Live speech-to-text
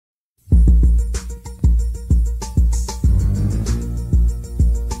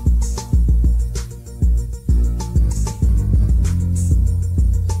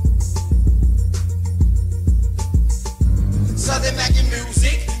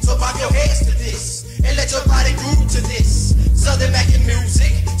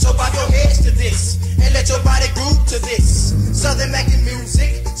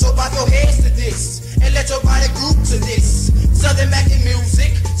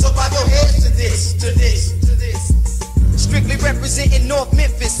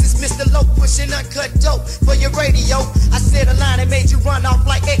pushing uncut dope for your radio. I said a line that made you run off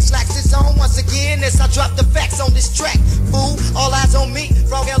like X-Lax. It's on once again as I drop the facts on this track. Fool, all eyes on me,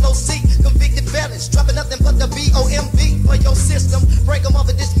 Frog LOC, convicted felons, dropping nothing but the BOMB for your system. Break them off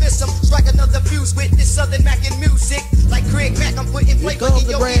and dismiss them, strike another fuse with this Southern Mackin Music. Like Craig Mack, I'm putting flavor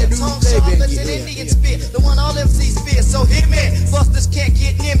in your ear. Tone sharp as an Indian spit, the one all MCs fear. So hear me, busters can't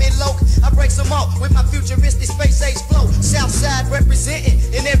get near me, loc. I break them off with my futuristic space age flow. Southside representing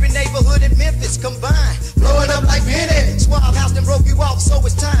in every neighborhood in Memphis combined. Blowing up like Benny. Swab house and broke you off, so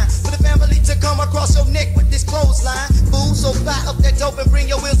it's time for the family to come across your neck with this clothesline. Fool, so fire up that dope and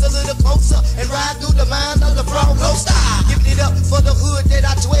bring your wheels a little closer and ride through the mind of the frog coaster. Giving it up for the hood that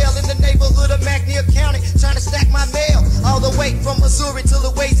I dwell in the neighborhood of Mackin County, trying to stack my mail all the way from Missouri to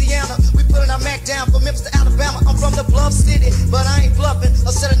Louisiana. We putting our Mac down from Memphis to Alabama. I'm from the Bluff City, but I ain't bluffing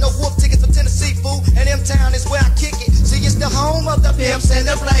or selling no wolf tickets for Tennessee, fool. And M-Town is where I kick it. See, it's the home of the pimps and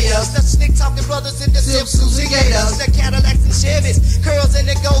the players, the slick talking brothers in the silk suits and gators, the Cadillacs and Chevys, curls and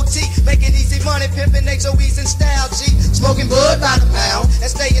the gold teeth, making easy money, pimping HOEs and style G, smoking bud by the pound and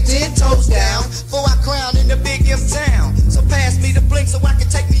staying 10 toes down before I crown in the big M-Town. So pass me the blink so I can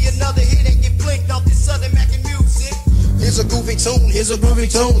take me another hit and get blinked off this Southern Mackin Music. Here's a groovy tune, here's a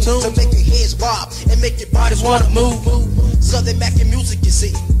groovy tune to make your heads bob and make your bodies wanna move. Southern Mackin Music, you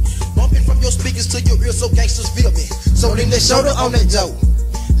see, bumping from your speakers to your ears so gangsters feel me. So lean their shoulder on that dough,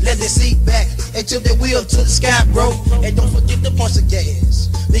 let their seat back and tilt their wheel to the sky, bro. And don't forget to punch the gas,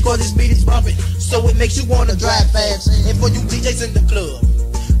 because this beat is bumping, so it makes you wanna drive fast. And for you DJs in the club,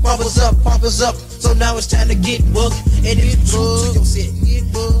 pump us up, so now it's time to get booked. And if you true to your set,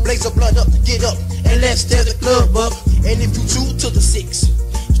 blaze a blunt up, get up, and let's tear the club up. And if you true to the 6,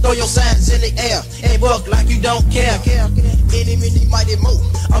 throw your signs in the air and buck like you don't care. Any mini mighty mo,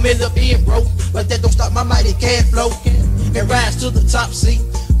 I'm in the being broke, but that don't stop my mighty cash flow. And rise to the top seat,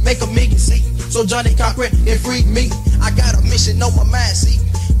 make a million see. So Johnny Cochran, it freed me. I got a mission on my mind, see.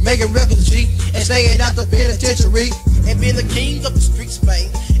 Making records G and staying out the penitentiary and being the king of the streets, man.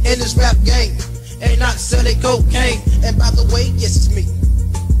 In this rap game, ain't not selling cocaine. And by the way, yes it's me,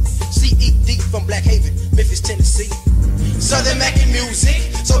 CED from Black Haven, Memphis, Tennessee. Southern Mackin Music,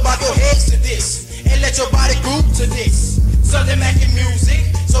 so bob your heads to this and let your body groove to this. Southern Mackin Music,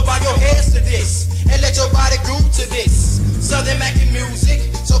 so bob your heads to this and let your body groove to this. Southern Mackin Music,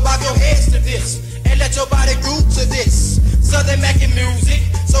 so bob your heads to this and let your body groove to this. Southern Mackin Music,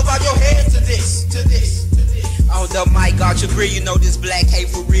 so bob your heads to this, to this. On the mic, out your grill, you know this black hate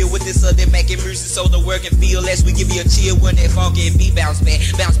for real with this Southern Mackin Music, so the work can feel less. We give you a chill when that funky beat bounce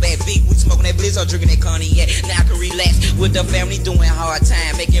back beat. We smoking that blizzard, drinking that cognac. Now I can relax with the family doing hard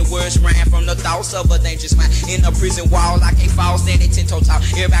time, making words rhyme from the thoughts of a dangerous mind. In a prison wall, I can't fall, standing 10 toe top.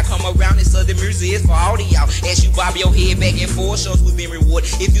 Everybody come around, this Southern music is for all of y'all. As you bob your head back and forth, shows we've been rewarded.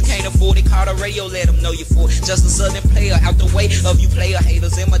 If you can't afford it, call the radio, let them know you're for it. Just a Southern player out the way of you player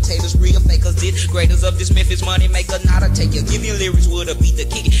haters, imitators, real fakers, did graders of this Memphis money maker, not a taker. Give you lyrics with a beat to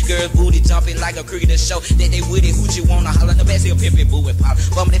kick it. Girls booty jumping like a cricketer show that they with it. Who you wanna holler? The best here pimpin', boo and pop.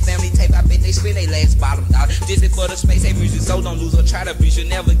 Bumpin' that family tape, I bet they spend they last bottom dollar. This is for the space, hey music, so don't lose or try to breathe.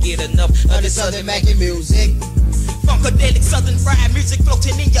 You'll never get enough of the Southern Mackin Music. Funkadelic Southern fried music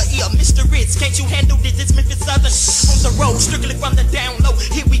floating in your ear. Mr. Ritz, can't you handle this? It's Memphis Southern. On the road, strictly from the down low.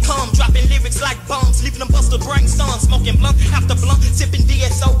 Here we come, dropping lyrics like bombs, leaving them buster brain stuns. Smoking blunt after blunt, sipping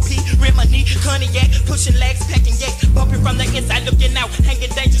DSOP, Remini, cognac, pushing legs, packing yak, bumping from the inside, looking out